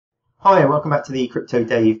Hi, and welcome back to the Crypto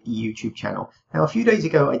Dave YouTube channel. Now, a few days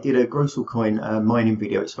ago, I did a Burstcoin mining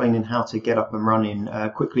video explaining how to get up and running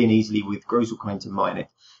quickly and easily with Burstcoin to mine it.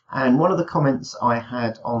 And one of the comments I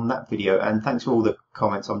had on that video, and thanks for all the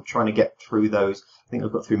comments, I'm trying to get through those. I think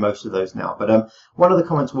I've got through most of those now. But one of the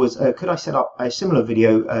comments was, could I set up a similar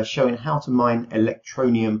video showing how to mine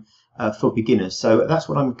Electroneum for beginners? So that's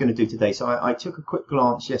what I'm going to do today. So I took a quick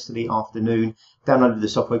glance yesterday afternoon, downloaded the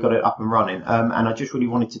software, got it up and running, and I just really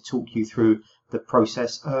wanted to talk you through the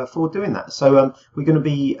process for doing that. So we're going to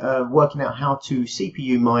be working out how to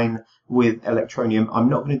CPU mine with Electroneum. I'm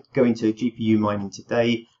not going to go into GPU mining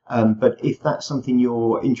today, but if that's something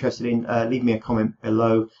you're interested in, leave me a comment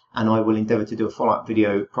below and I will endeavor to do a follow-up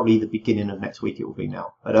video, probably the beginning of next week it will be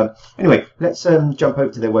now. But anyway, let's jump over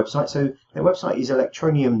to their website. So their website is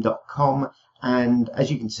electroneum.com, and as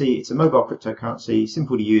you can see, it's a mobile cryptocurrency,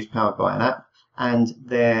 simple to use, powered by an app, and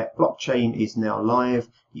their blockchain is now live.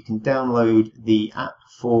 You can download the app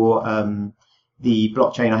for the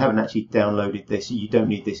blockchain. I haven't actually downloaded this. You don't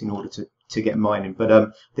need this in order to get mining,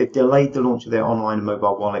 but they've delayed the launch of their online and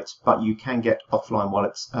mobile wallets, but you can get offline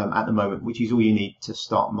wallets at the moment, which is all you need to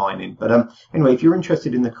start mining. But anyway, if you're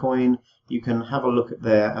interested in the coin, you can have a look at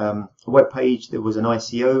their webpage. There was an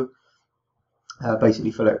ICO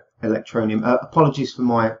basically for Electroneum. Apologies for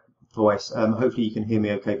my voice. Hopefully you can hear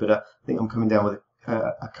me okay, but I think I'm coming down with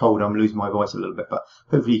a cold. I'm losing my voice a little bit, but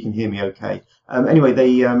hopefully you can hear me okay. Anyway,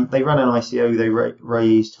 they ran an ICO. They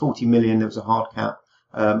raised 40 million. There was a hard cap,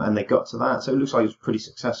 and they got to that. So it looks like it was a pretty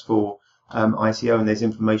successful ICO. And there's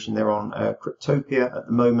information there on Cryptopia at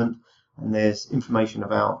the moment, and there's information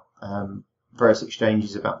about various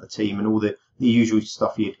exchanges, about the team, and all the usual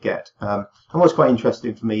stuff you'd get. And what's quite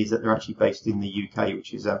interesting for me is that they're actually based in the UK,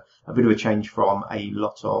 which is a bit of a change from a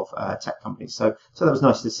lot of tech companies. So that was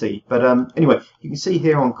nice to see. But anyway, you can see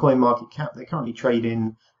here on CoinMarketCap, they're currently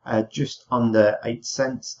trading just under 8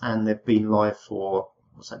 cents, and they've been live for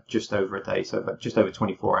just over a day, so about just over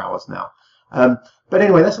 24 hours now. But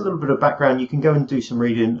anyway, that's a little bit of background. You can go and do some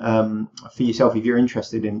reading for yourself if you're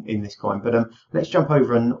interested in this coin. But let's jump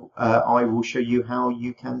over and I will show you how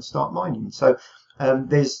you can start mining. So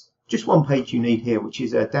there's just one page you need here, which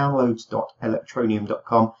is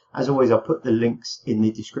downloads.electroneum.com. As always, I'll put the links in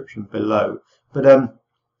the description below. But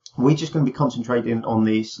we're just going to be concentrating on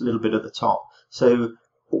this little bit at the top. So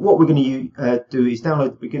what we're going to do is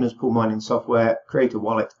download the beginner's pool mining software, create a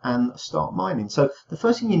wallet, and start mining. So the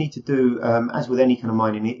first thing you need to do, as with any kind of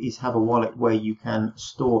mining, is have a wallet where you can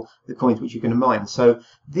store the coins which you're going to mine. So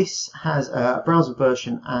this has a browser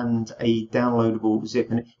version and a downloadable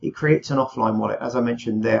zip, and it creates an offline wallet. As I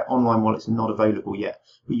mentioned, their online wallets are not available yet,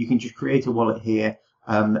 but you can just create a wallet here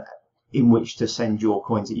in which to send your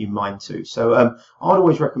coins that you mine to. So I'd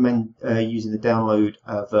always recommend using the download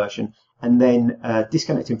version, and then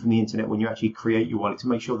disconnecting from the internet when you actually create your wallet to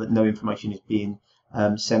make sure that no information is being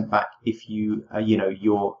sent back if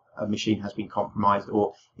your machine has been compromised,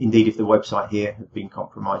 or indeed if the website here has been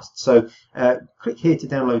compromised. So click here to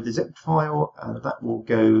download the zip file. That will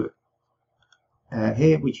go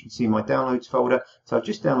here, which you can see in my downloads folder. So I've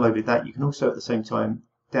just downloaded that. You can also at the same time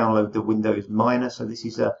download the Windows Miner. So this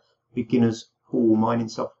is a beginner's pool mining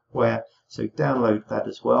software. So download that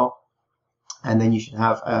as well. And then you should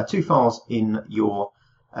have two files in your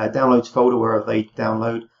downloads folder wherever they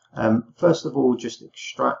download. First of all, just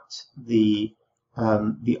extract the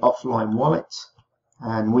offline wallet,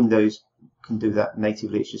 and Windows can do that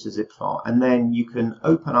natively. It's just a zip file, and then you can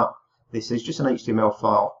open up this. There's just an HTML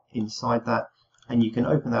file inside that, and you can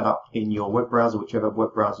open that up in your web browser, whichever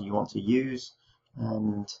web browser you want to use,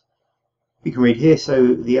 and you can read here.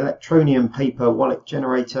 So the Electroneum paper wallet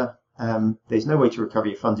generator. There's no way to recover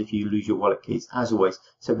your funds if you lose your wallet keys, as always.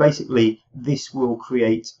 So basically, this will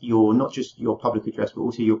create not just your public address, but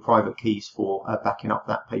also your private keys for backing up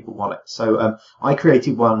that paper wallet. So I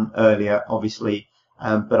created one earlier, obviously,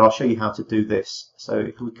 but I'll show you how to do this. So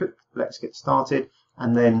if we click, let's get started,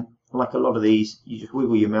 and then like a lot of these, you just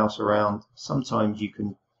wiggle your mouse around. Sometimes you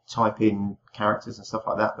can type in characters and stuff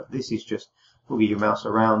like that, but this is just wiggle your mouse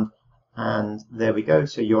around, and there we go.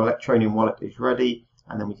 So your Electroneum wallet is ready.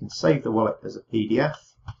 And then we can save the wallet as a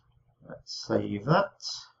PDF. Let's save that.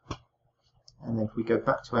 And then if we go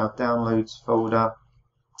back to our downloads folder,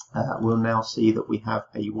 we'll now see that we have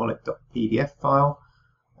a wallet.pdf file.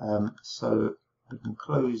 So we can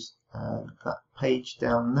close that page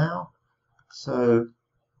down now. So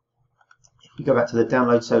if we go back to the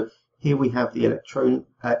download, so here we have the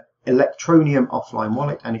Electroneum offline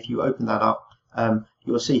wallet. And if you open that up,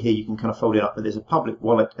 you'll see here you can kind of fold it up, but there's a public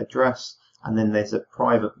wallet address, and then there's a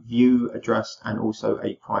private view address and also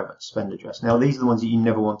a private spend address. Now these are the ones that you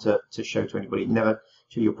never want to show to anybody. Never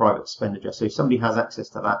to your private spend address. So if somebody has access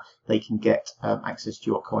to that, they can get access to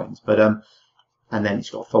your coins. But and then it's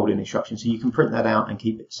got a folding instruction, so you can print that out and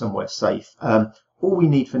keep it somewhere safe. All we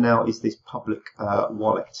need for now is this public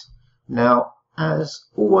wallet. Now, as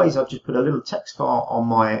always, I've just put a little text file on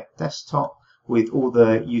my desktop with all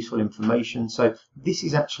the useful information. So this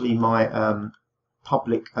is actually my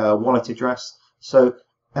public wallet address. So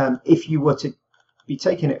if you were to be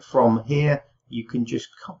taking it from here, you can just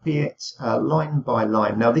copy it line by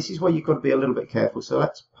line. Now, this is where you've got to be a little bit careful. So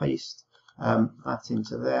let's paste that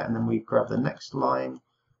into there, and then we grab the next line,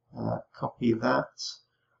 copy that.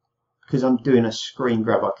 Because I'm doing a screen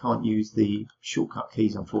grab, I can't use the shortcut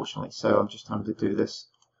keys, unfortunately, so I'm just having to do this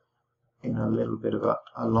in a little bit of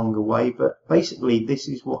a longer way. But basically, this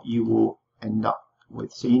is what you will end up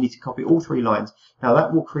with. So you need to copy all 3 lines. Now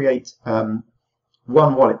that will create one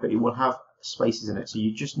wallet, but it will have spaces in it, so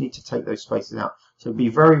you just need to take those spaces out. So be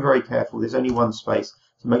very, very careful. There's only one space,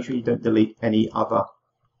 so make sure you don't delete any other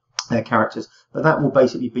characters. But that will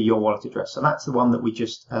basically be your wallet address. So that's the one that we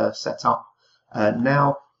just set up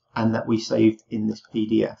now, and that we saved in this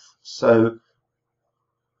PDF. So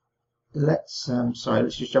let's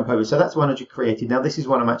just jump over. So that's the one I just created. Now this is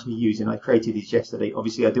one I'm actually using. I created these yesterday.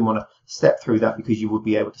 Obviously I didn't want to step through that because you would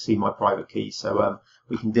be able to see my private keys. So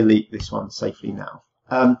we can delete this one safely now.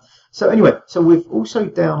 So anyway, so we've also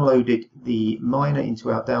downloaded the miner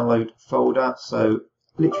into our download folder. So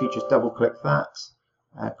literally just double click that,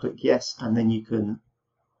 click yes, and then you can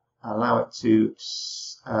allow it to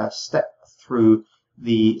step through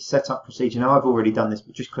the setup procedure. Now I've already done this,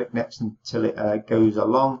 but just click next until it goes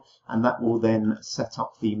along, and that will then set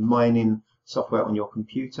up the mining software on your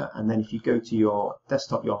computer. And then if you go to your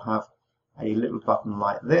desktop, you'll have a little button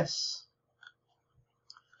like this.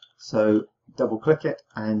 So double click it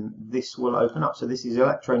and this will open up. So this is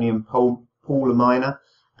Electroneum Pooler Miner,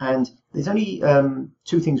 and there's only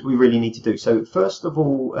 2 things we really need to do. So first of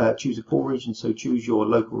all, choose a pool region. So choose your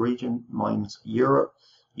local region. Mine's Europe.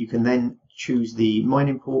 You can then choose the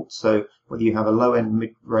mining port, so whether you have a low-end,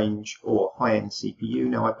 mid-range or high-end CPU.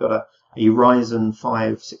 Now I've got a Ryzen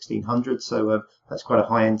 5 1600, so that's quite a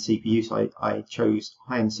high-end CPU, so I chose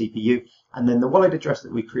high-end CPU. And then the wallet address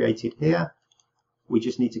that we created here, we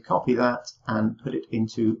just need to copy that and put it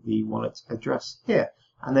into the wallet address here.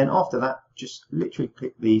 And then after that, just literally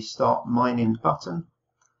click the Start Mining button.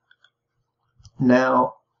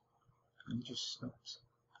 Now, let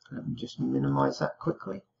me just minimize that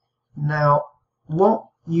quickly. Now, what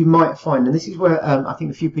you might find, and this is where I think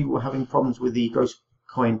a few people are having problems with the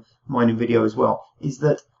Dogecoin mining video as well, is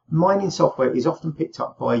that mining software is often picked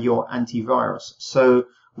up by your antivirus. So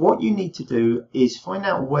what you need to do is find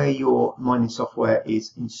out where your mining software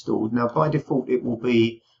is installed. Now, by default, it will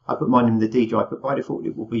be, I put mine in the D drive, but by default,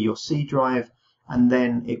 it will be your C drive, and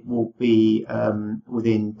then it will be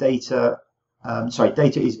within data.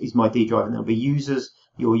 Data is my D drive, and there'll be users,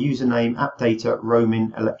 your username, app data,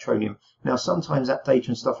 roaming, Electroneum. Now, sometimes app data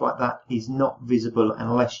and stuff like that is not visible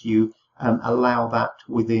unless you allow that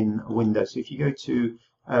within Windows. So if you go to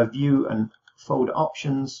View and Folder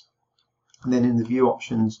Options, and then in the View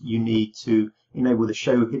options, you need to enable the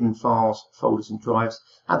Show Hidden Files, Folders, and Drives.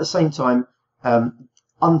 At the same time,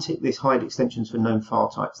 untick this Hide Extensions for Known File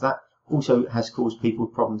Types. That also has caused people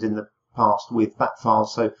problems in the past with bat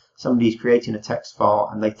files. So somebody's creating a text file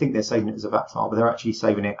and they think they're saving it as a bat file, but they're actually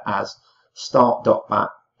saving it as start.bat.txt,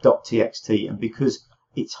 and because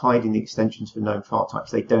it's hiding the extensions for known file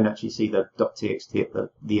types, they don't actually see the .txt at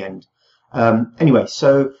the end. Anyway,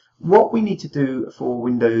 so what we need to do for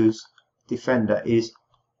Windows Defender is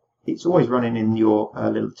it's always running in your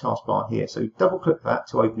little taskbar here. So double click that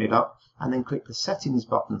to open it up, and then click the settings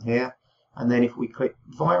button here. And then if we click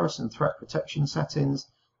virus and threat protection settings,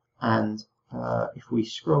 and if we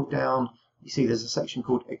scroll down, you see there's a section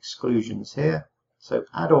called exclusions here. So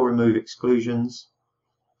add or remove exclusions.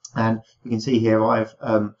 And you can see here I've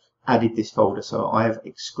added this folder. So I have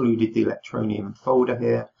excluded the Electroneum folder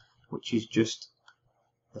here, which is just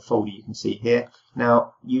the folder you can see here.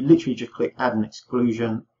 Now you literally just click add an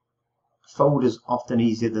exclusion. Folder's often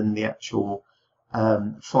easier than the actual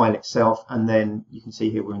file itself, and then you can see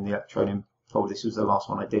here we're in the Electroneum folder. This was the last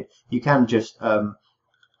one I did. You can just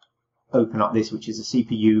open up this, which is a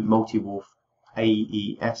CPU multi-wolf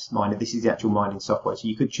AES miner. This is the actual mining software, so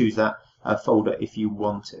you could choose that folder if you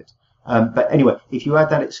wanted. But anyway, if you add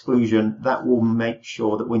that exclusion, that will make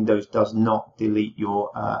sure that Windows does not delete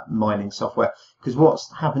your mining software. Because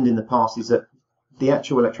what's happened in the past is that the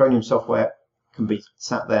actual Electroneum software can be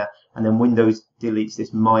sat there, and then Windows deletes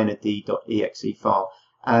this minerd.exe file.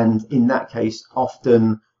 And in that case,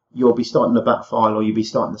 often you'll be starting the bat file, or you'll be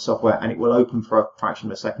starting the software, and it will open for a fraction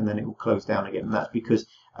of a second, then it will close down again. And that's because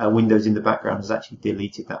Windows in the background has actually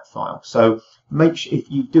deleted that file. So make sure, if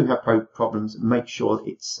you do have problems, make sure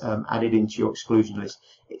it's added into your exclusion list.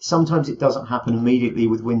 Sometimes it doesn't happen immediately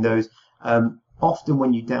with Windows. Often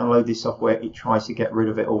when you download this software, it tries to get rid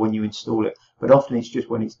of it, or when you install it. But often it's just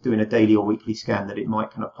when it's doing a daily or weekly scan that it might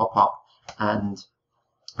kind of pop up and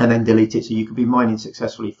then delete it. So you could be mining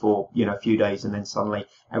successfully for a few days, and then suddenly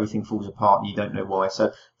everything falls apart and you don't know why.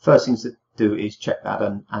 So first things to do is check that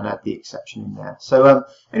and add the exception in there. So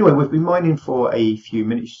anyway, we've been mining for a few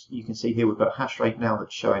minutes. You can see here we've got a hash rate now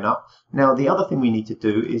that's showing up. Now the other thing we need to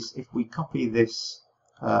do is, if we copy this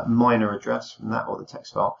miner address from that, or the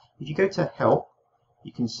text file, if you go to help,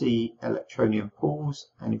 you can see Electroneum pools,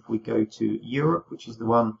 and if we go to Europe, which is the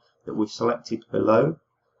one that we've selected below,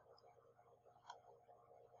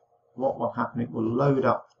 what will happen, it will load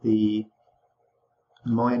up the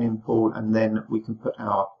mining pool, and then we can put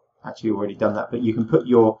our, actually already done that, but you can put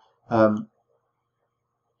your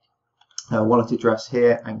wallet address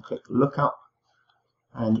here and click lookup,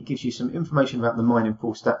 and it gives you some information about the mining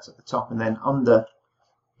pool stats at the top, and then under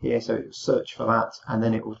here, so it will search for that, and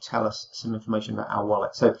then it will tell us some information about our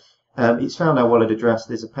wallet. So it's found our wallet address.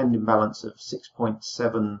 There's a pending balance of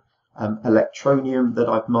 6.7 Electroneum that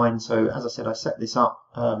I've mined. So as I said, I set this up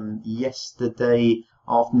yesterday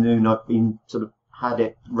afternoon. I've been sort of had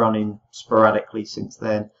it running sporadically since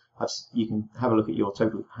then. You can have a look at your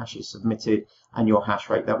total hashes submitted and your hash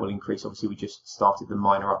rate. That will increase. Obviously, we just started the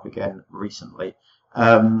miner up again recently.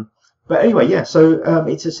 But anyway, yeah, so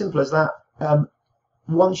it's as simple as that.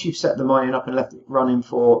 Once you've set the mining up and left it running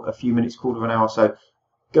for a few minutes, quarter of an hour or so,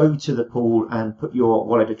 go to the pool and put your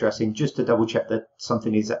wallet address in, just to double check that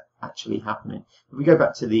something is actually happening. If we go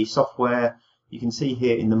back to the software, you can see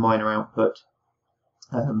here in the miner output,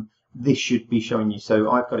 this should be showing you. So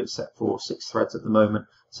I've got it set for 6 threads at the moment.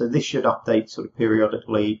 So this should update sort of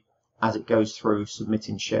periodically as it goes through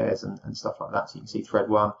submitting shares and stuff like that. So you can see thread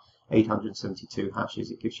 1, 872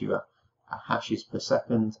 hashes. It gives you a hashes per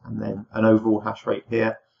second, and then an overall hash rate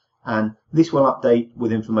here, and this will update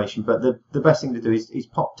with information. But the best thing to do is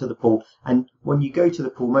pop to the pool, and when you go to the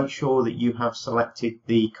pool, make sure that you have selected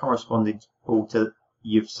the corresponding pool to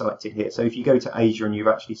you've selected here. So if you go to Asia and you've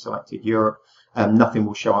actually selected Europe, nothing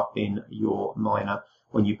will show up in your miner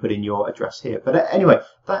when you put in your address here. But anyway,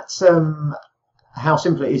 that's how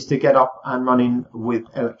simple it is to get up and running with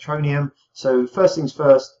Electroneum. So first things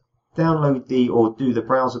first, download or do the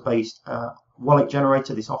browser-based wallet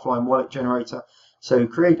generator, this offline wallet generator. So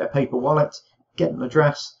create a paper wallet, get an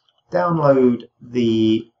address, download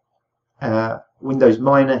the Windows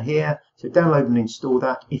miner here. So download and install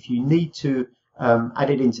that. If you need to add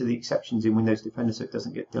it into the exceptions in Windows Defender so it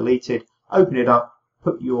doesn't get deleted, open it up,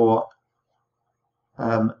 put your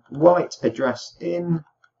wallet address in,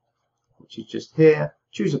 which is just here.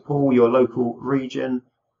 Choose a pool, your local region.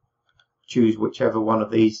 Choose whichever one of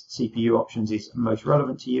these CPU options is most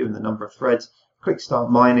relevant to you and the number of threads. Click start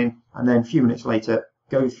mining, and then a few minutes later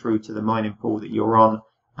go through to the mining pool that you're on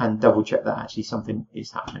and double check that actually something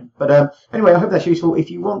is happening. But anyway, I hope that's useful. If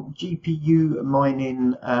you want GPU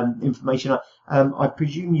mining information, I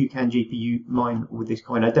presume you can GPU mine with this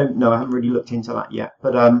coin. I don't know, I haven't really looked into that yet.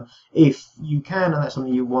 But if you can, and that's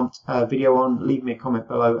something you want a video on, leave me a comment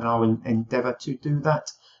below and I'll endeavour to do that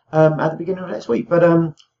at the beginning of next week.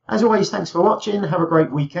 But as always, thanks for watching. Have a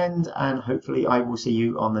great weekend, and hopefully I will see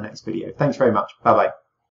you on the next video. Thanks very much. Bye bye.